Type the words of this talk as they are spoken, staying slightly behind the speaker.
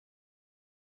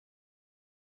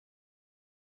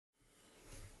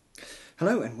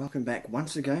Hello and welcome back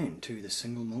once again to the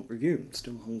single malt review.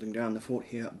 Still holding down the fort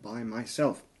here by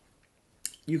myself.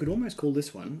 You could almost call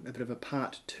this one a bit of a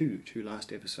part 2 to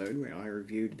last episode where I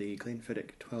reviewed the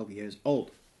Glenfiddich 12 years old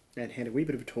and had a wee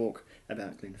bit of a talk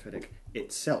about Glenfiddich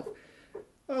itself.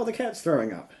 Oh, the cat's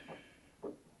throwing up.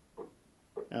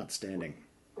 Outstanding.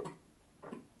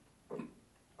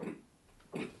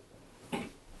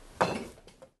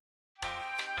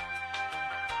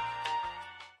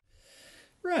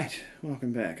 Right,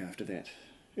 welcome back after that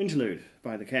interlude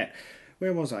by the cat.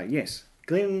 Where was I? Yes,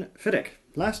 Glenfiddich.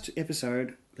 Last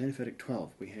episode, Glenfiddich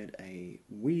 12, we had a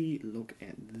wee look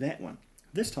at that one.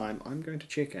 This time I'm going to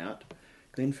check out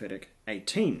Glenfiddich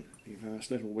 18, the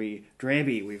last little wee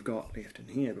drabby we've got left in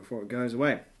here before it goes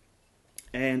away.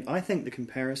 And I think the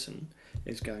comparison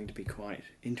is going to be quite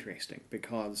interesting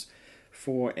because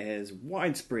for as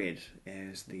widespread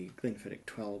as the Glenfiddich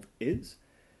 12 is,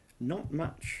 not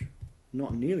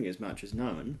nearly as much is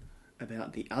known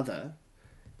about the other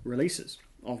releases,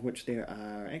 of which there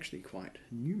are actually quite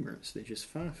numerous. They're just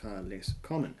far, far less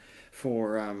common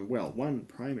for, one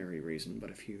primary reason, but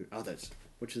a few others,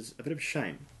 which is a bit of a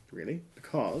shame, really,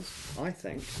 because I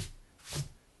think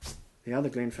the other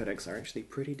Glenfiddichs are actually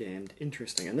pretty damned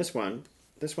interesting, and this one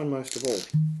most of all.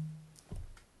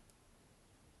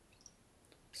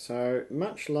 So,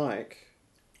 much like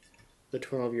the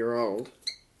 12-year-old,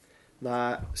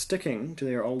 they're sticking to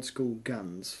their old school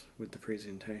guns with the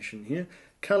presentation here.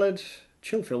 Coloured,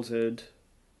 chill filtered,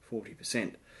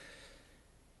 40%.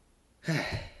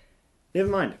 Never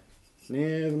mind.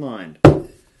 In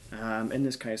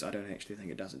this case, I don't actually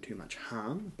think it does it too much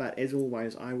harm, but as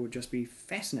always, I would just be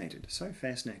so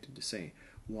fascinated to see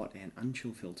what an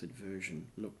un-chilfiltered version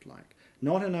looked like.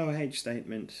 Not an OH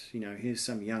statement, here's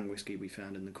some young whiskey we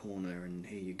found in the corner and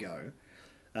here you go.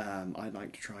 I'd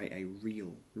like to try a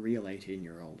real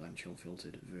 18-year-old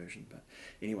un-chill-filtered version. But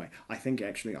anyway, I think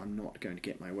actually I'm not going to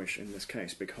get my wish in this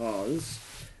case because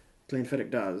Glenfiddich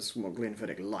does what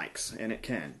Glenfiddich likes, and it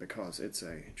can because it's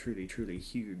a truly, truly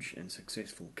huge and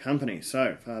successful company.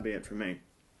 So, far be it from me.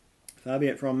 Far be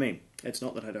it from me. It's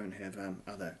not that I don't have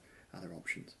other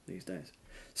options these days.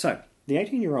 So, the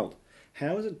 18-year-old,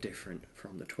 how is it different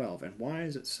from the 12, and why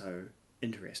is it so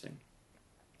interesting?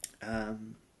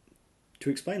 To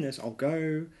explain this, I'll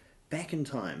go back in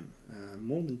time,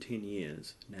 more than 10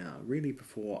 years now, really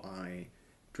before I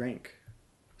drank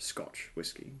Scotch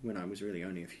whisky, when I was really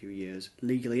only a few years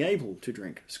legally able to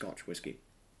drink Scotch whisky,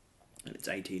 and it's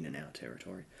 18 in our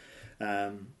territory.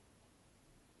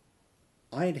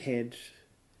 I'd had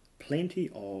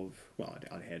plenty of,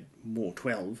 I'd had more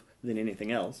 12 than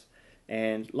anything else,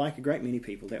 and like a great many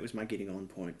people, that was my getting on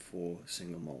point for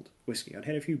single malt whisky. I'd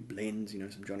had a few blends,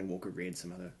 some Johnny Walker Red,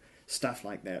 some other stuff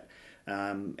like that,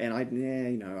 and I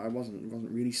wasn't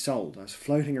really sold. I was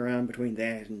floating around between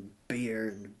that and beer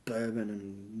and bourbon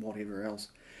and whatever else.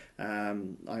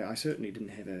 I certainly didn't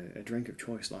have a drink of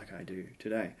choice like I do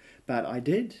today, but I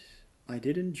did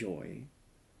enjoy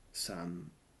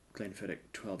some Glenfiddich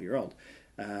 12-year-old.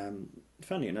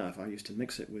 Funnily enough, I used to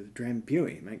mix it with dram,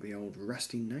 make the old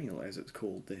rusty nail, as it's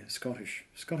called, the Scottish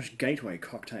gateway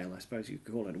cocktail, I suppose you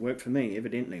could call it. It worked for me,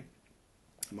 evidently.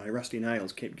 My rusty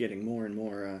nails kept getting more and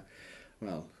more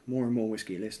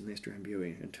whiskey, less and less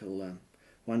drambuie, until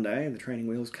one day the training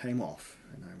wheels came off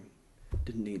and I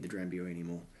didn't need the drambuie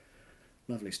anymore.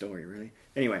 Lovely story, really.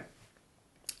 Anyway,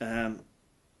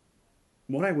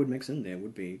 what I would mix in there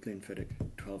would be Glenfiddich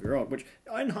 12-year-old, which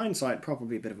in hindsight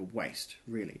probably a bit of a waste,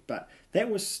 really, but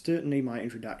that was certainly my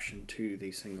introduction to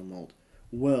the single malt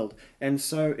world, and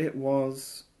so it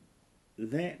was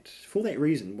that, for that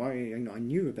reason, why I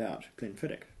knew about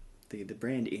Glenfiddich. The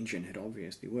brand engine had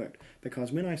obviously worked,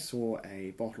 because when I saw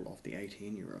a bottle of the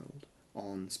 18-year-old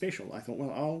on special, I thought,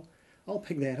 well, I'll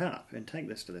pick that up and take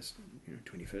this to this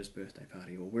 21st birthday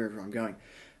party or wherever I'm going.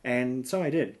 And so I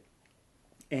did.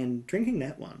 And drinking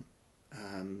that one,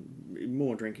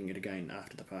 more drinking it again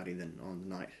after the party than on the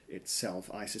night itself,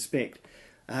 I suspect,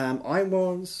 I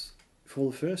was, for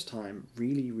the first time,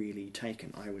 really, really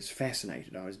taken. I was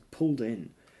fascinated. I was pulled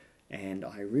in, and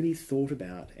I really thought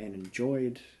about and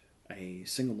enjoyed a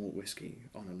single malt whiskey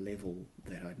on a level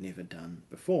that I'd never done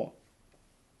before.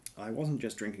 I wasn't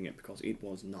just drinking it because it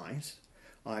was nice.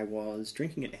 I was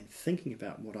drinking it and thinking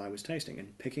about what I was tasting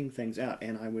and picking things out,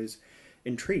 and I was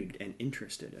intrigued and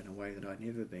interested in a way that I'd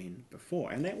never been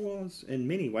before. And that was, in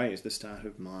many ways, the start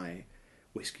of my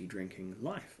whiskey drinking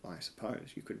life, I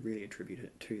suppose. You could really attribute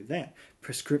it to that.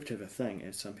 Prescriptive a thing,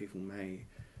 as some people may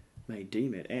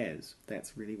deem it as,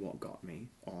 that's really what got me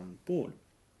on board.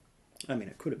 I mean,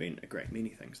 it could have been a great many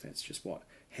things. That's just what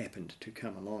happened to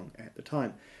come along at the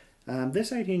time. This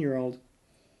 18-year-old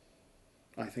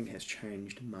I think has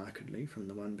changed markedly from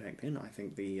the one back then. I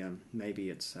think the maybe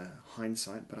it's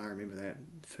hindsight, but I remember that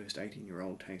first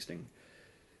 18-year-old tasting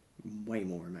way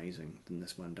more amazing than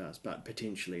this one does. But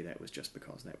potentially that was just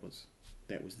because that was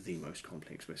the most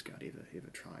complex whiskey I'd ever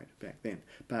tried back then.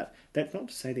 But that's not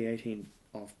to say the 18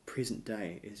 of present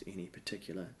day is any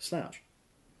particular slouch.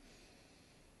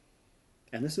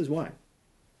 And this is why.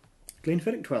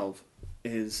 Glenfiddich 12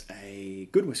 is a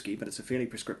good whiskey, but it's a fairly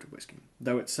prescriptive whiskey.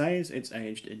 Though it says it's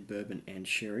aged in bourbon and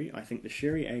sherry, I think the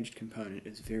sherry-aged component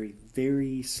is very,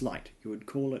 very slight. You would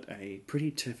call it a pretty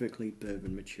typically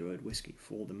bourbon-matured whiskey,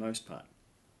 for the most part.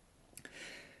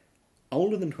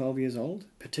 Older than 12 years old,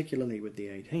 particularly with the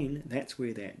 18, that's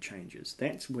where that changes.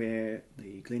 That's where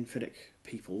the Glenfiddich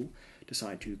people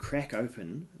decide to crack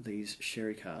open these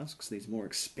sherry casks, these more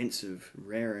expensive,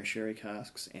 rarer sherry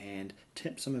casks, and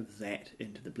tip some of that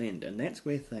into the blend. And that's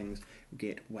where things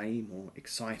get way more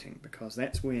exciting, because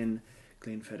that's when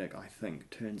Glenfiddich, I think,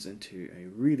 turns into a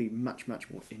really much, much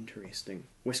more interesting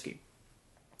whiskey.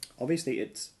 Obviously,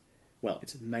 it's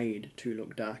made to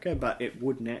look darker, but it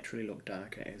would naturally look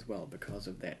darker as well because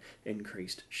of that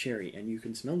increased sherry, and you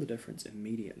can smell the difference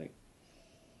immediately.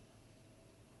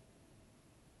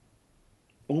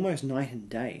 Almost night and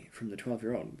day from the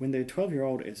 12-year-old. When the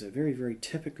 12-year-old is a very, very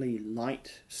typically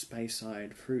light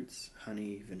Speyside fruits,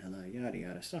 honey, vanilla, yada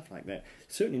yada, stuff like that,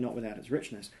 certainly not without its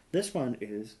richness, this one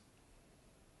is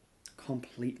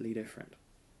completely different.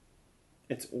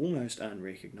 It's almost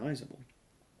unrecognisable.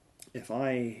 If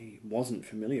I wasn't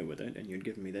familiar with it and you'd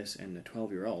given me this and a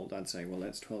 12-year-old, I'd say, well,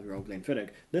 that's 12-year-old Glenfiddich.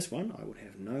 This one, I would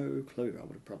have no clue. I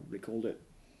would have probably called it,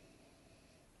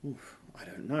 I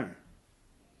don't know.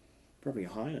 Probably a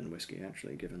Highland whiskey,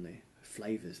 actually, given the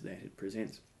flavours that it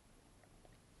presents.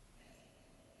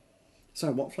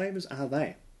 So, what flavours are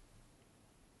they?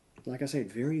 Like I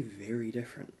said, very, very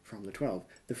different from the 12.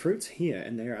 The fruits here,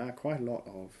 and there's quite a lot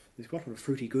of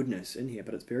fruity goodness in here,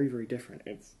 but it's very, very different.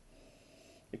 It's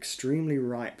extremely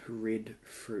ripe red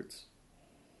fruits.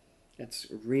 It's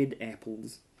red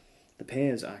apples. The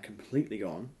pears are completely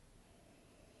gone.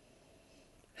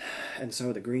 And so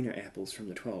are the greener apples from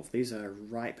the 12. These are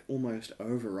ripe, almost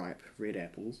overripe red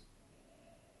apples.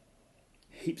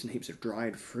 Heaps and heaps of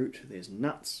dried fruit. There's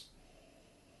nuts.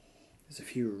 There's a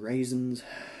few raisins,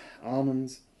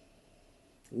 almonds.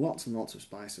 Lots and lots of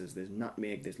spices. There's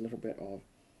nutmeg. There's a little bit of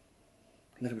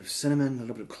cinnamon, a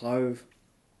little bit of clove.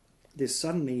 There's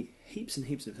suddenly heaps and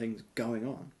heaps of things going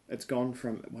on. It's gone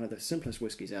from one of the simplest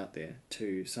whiskies out there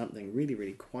to something really,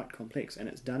 really quite complex, and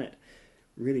it's done it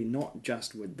really not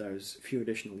just with those few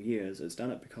additional years, it's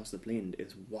done it because the blend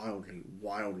is wildly,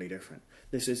 wildly different.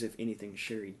 This is, if anything,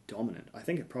 sherry dominant. I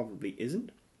think it probably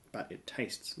isn't, but it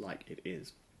tastes like it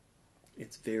is.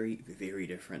 It's very, very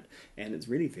different, and it's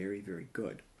really very, very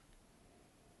good.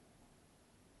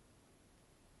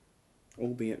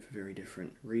 Albeit for very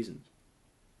different reasons.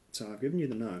 So I've given you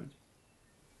the nose.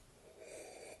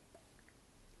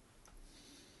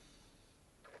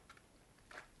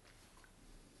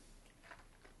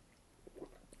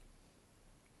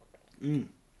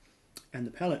 And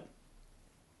the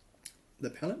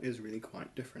palate is really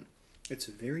quite different. It's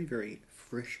a very, very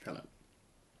fresh palate.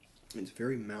 It's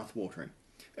very mouth-watering.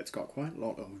 It's got quite a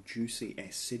lot of juicy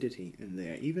acidity in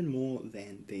there, even more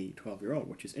than the 12-year-old,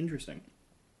 which is interesting.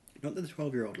 Not that the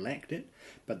 12-year-old lacked it,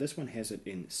 but this one has it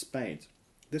in spades.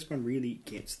 This one really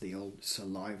gets the old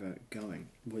saliva going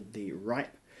with the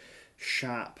ripe,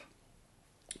 sharp,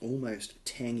 almost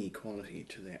tangy quality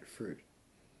to that fruit.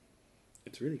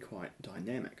 It's really quite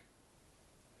dynamic.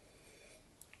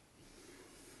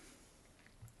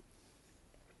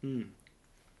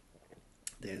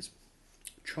 There's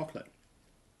chocolate.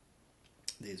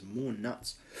 There's more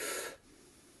nuts.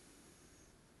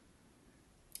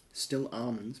 Still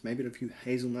almonds, maybe a few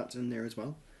hazelnuts in there as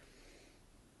well.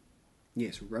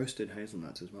 Yes, roasted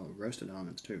hazelnuts as well, roasted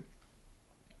almonds too.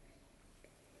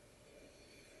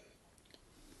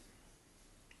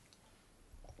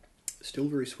 Still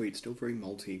very sweet, still very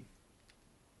malty.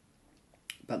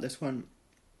 But this one,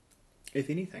 if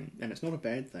anything, and it's not a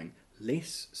bad thing,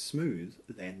 less smooth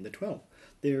than the 12.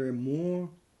 There are more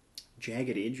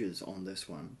jagged edges on this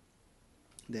one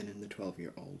than in the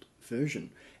 12-year-old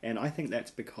version. And I think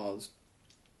that's because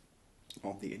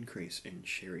of the increase in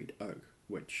sherried oak,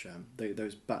 which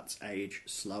those butts age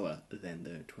slower than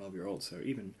the 12-year-old. So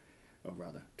even, or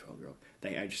rather 12-year-old,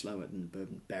 they age slower than the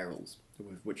bourbon barrels,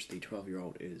 with which the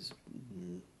 12-year-old is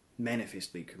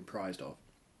manifestly comprised of.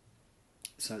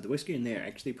 So the whiskey in there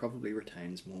actually probably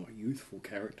retains more youthful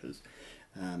characters,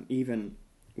 even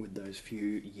with those few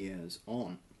years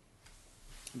on.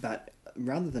 But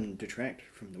rather than detract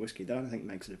from the whiskey, that I think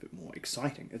makes it a bit more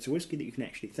exciting. It's a whiskey that you can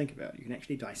actually think about. You can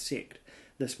actually dissect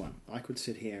this one. I could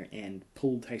sit here and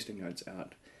pull tasting notes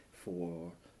out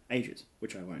for ages,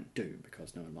 which I won't do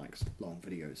because no one likes long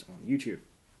videos on YouTube.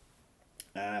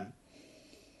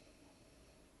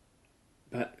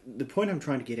 But the point I'm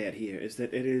trying to get at here is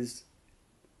that it is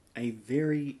a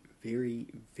very, very,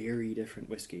 very different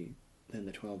whiskey than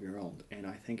the 12-year-old, and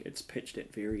I think it's pitched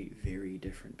at very, very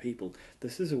different people.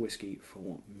 This is a whiskey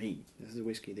for me. This is a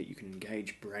whiskey that you can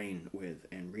engage brain with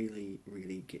and really,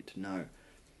 really get to know,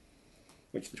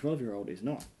 which the 12-year-old is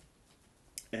not.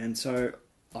 And so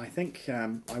I think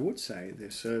I would say they're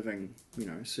serving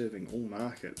all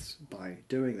markets by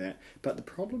doing that. But the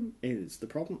problem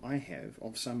I have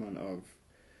of someone of,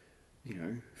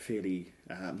 fairly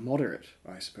moderate,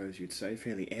 I suppose you'd say,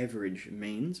 fairly average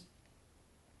means,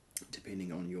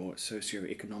 depending on your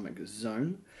socio-economic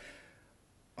zone,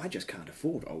 I just can't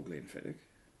afford old Glenfiddich,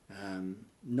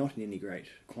 not in any great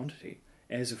quantity.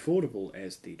 As affordable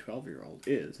as the 12-year-old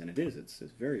is, and it's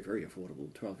very, very affordable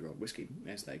 12-year-old whiskey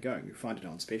as they go. You find it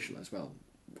on special as well,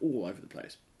 all over the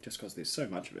place, just because there's so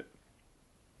much of it.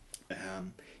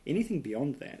 Anything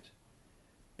beyond that,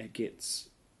 it gets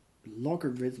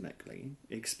logarithmically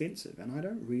expensive, and I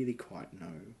don't really quite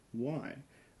know why.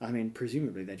 I mean,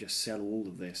 presumably they just sell all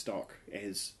of their stock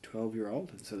as 12-year-old,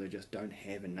 and so they just don't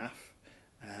have enough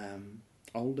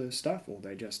older stuff, or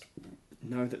they just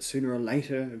know that sooner or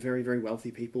later very, very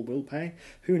wealthy people will pay.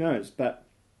 Who knows? But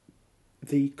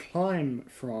the climb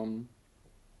from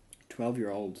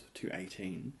 12-year-old to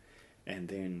 18, and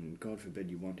then, God forbid,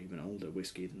 you want even older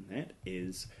whiskey than that,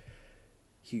 is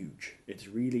huge. It's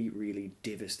really, really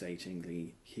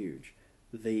devastatingly huge.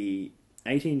 The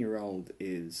 18-year-old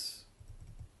is,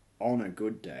 on a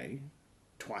good day,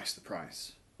 twice the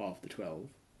price of the 12,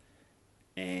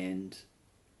 and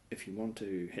if you want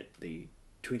to hit the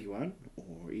 21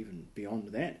 or even beyond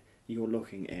that, you're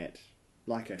looking at,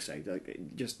 like I say,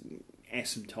 just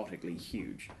asymptotically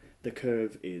huge. The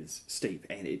curve is steep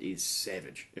and it is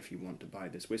savage if you want to buy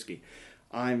this whiskey.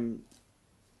 I'm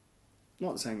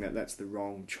not saying that that's the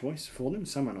wrong choice for them.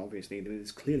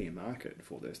 There's clearly a market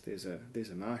for this. There's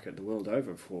a market the world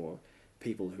over for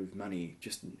people whose money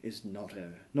just is not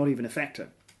even a factor.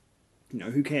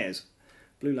 Who cares?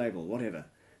 Blue label, whatever.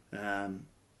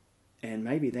 And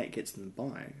maybe that gets them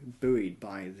buoyed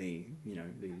by the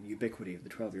ubiquity of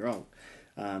the 12-year-old.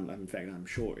 In fact, I'm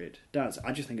sure it does.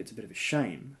 I just think it's a bit of a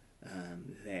shame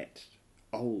that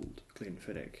old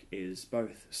Glenfiddich is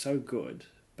both so good,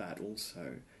 but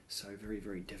also so very,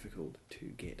 very difficult to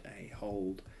get a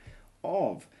hold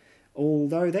of.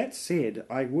 Although that said,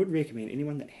 I would recommend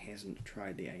anyone that hasn't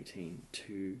tried the 18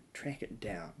 to track it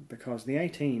down, because the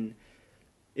 18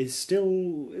 is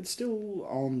still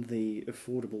on the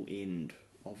affordable end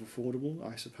of affordable,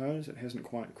 I suppose. It hasn't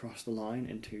quite crossed the line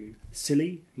into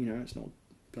silly. It's not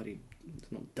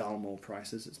Dalmore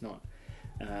prices. It's not.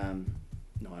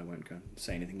 No, I won't go and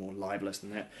say anything more libelous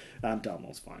than that.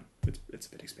 Dalmore's fine. It's a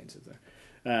bit expensive though.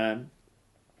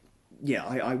 Yeah,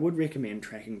 I would recommend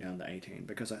tracking down the 18,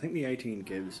 because I think the 18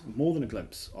 gives more than a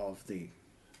glimpse of the...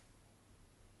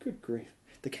 Good grief.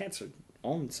 The cats are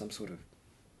on some sort of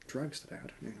drugs today. I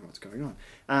don't know what's going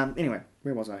on. Anyway,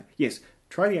 where was I? Yes,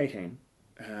 try the 18,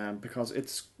 because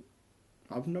it's...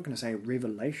 I'm not going to say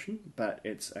revelation, but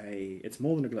it's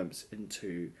more than a glimpse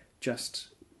into just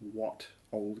what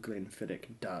old Glenfiddich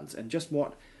does, and just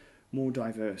what more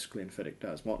diverse Glenfiddich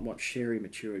does, what sherry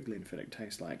mature Glenfiddich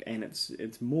tastes like, and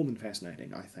it's more than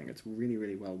fascinating. I think it's really,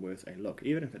 really well worth a look.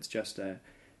 Even if it's just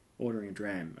ordering a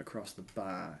dram across the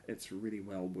bar, it's really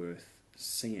well worth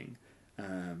seeing.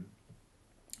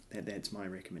 That's my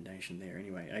recommendation there.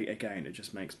 Anyway, again, it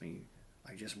just makes me...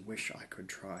 I just wish I could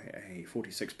try a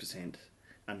 46%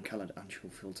 uncoloured,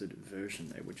 un-chilfiltered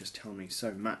version. It would just tell me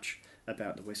so much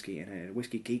about the whiskey, and a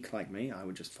whiskey geek like me, I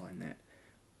would just find that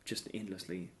just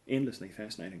endlessly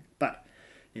fascinating. But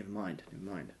never mind.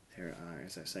 There are,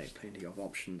 as I say, plenty of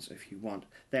options if you want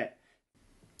that.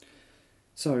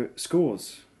 So,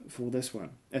 scores for this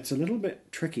one. It's a little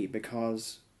bit tricky,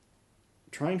 because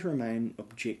trying to remain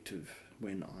objective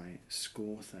when I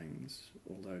score things,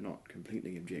 although not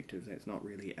completely objective, that's not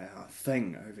really our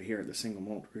thing over here at the Single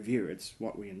Malt Review. It's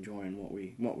what we enjoy and what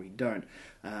we don't.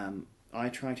 I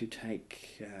try to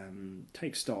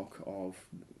take stock of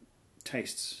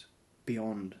tastes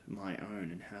beyond my own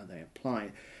and how they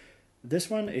apply. This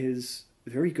one is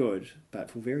very good, but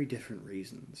for very different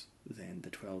reasons than the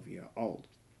 12-year-old,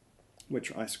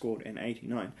 which I scored an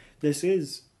 89. This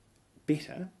is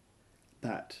better,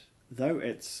 but though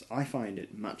I find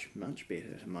it much, much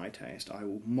better to my taste, I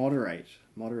will moderate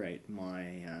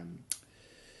my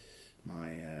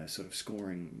sort of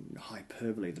scoring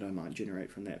hyperbole that I might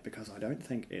generate from that, because I don't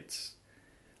think it's...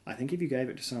 I think if you gave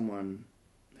it to someone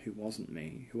who wasn't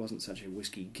me, who wasn't such a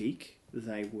whiskey geek,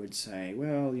 they would say,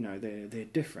 well, you know, they're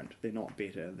different, they're not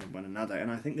better than one another,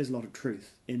 and I think there's a lot of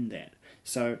truth in that.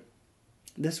 So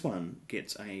this one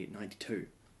gets a 92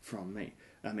 from me.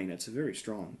 I mean, it's a very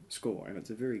strong score, and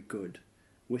it's a very good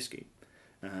whiskey,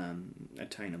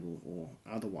 attainable or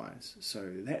otherwise.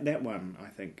 So that one, I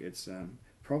think, it's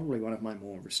probably one of my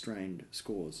more restrained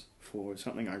scores for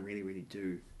something I really, really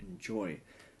do enjoy.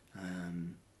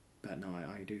 But no,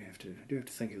 I do have to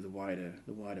think of the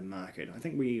wider market. I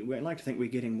think we like to think we're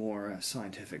getting more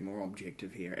scientific, more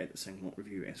objective here at the Single Malt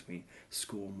Review as we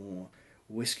score more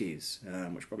whiskies,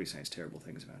 which probably says terrible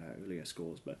things about our earlier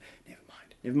scores, but never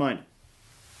mind.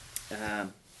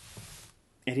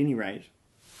 At any rate,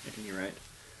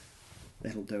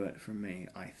 that'll do it from me,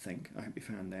 I think. I hope you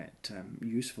found that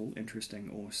useful,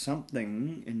 interesting, or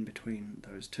something in between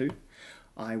those two.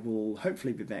 I will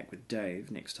hopefully be back with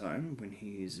Dave next time when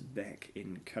he's back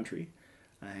in country,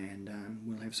 and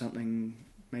we'll have something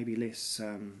maybe less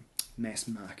mass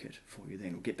market for you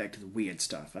then. We'll get back to the weird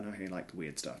stuff. I know how you like the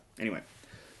weird stuff. Anyway,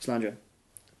 Slanger,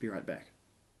 be right back.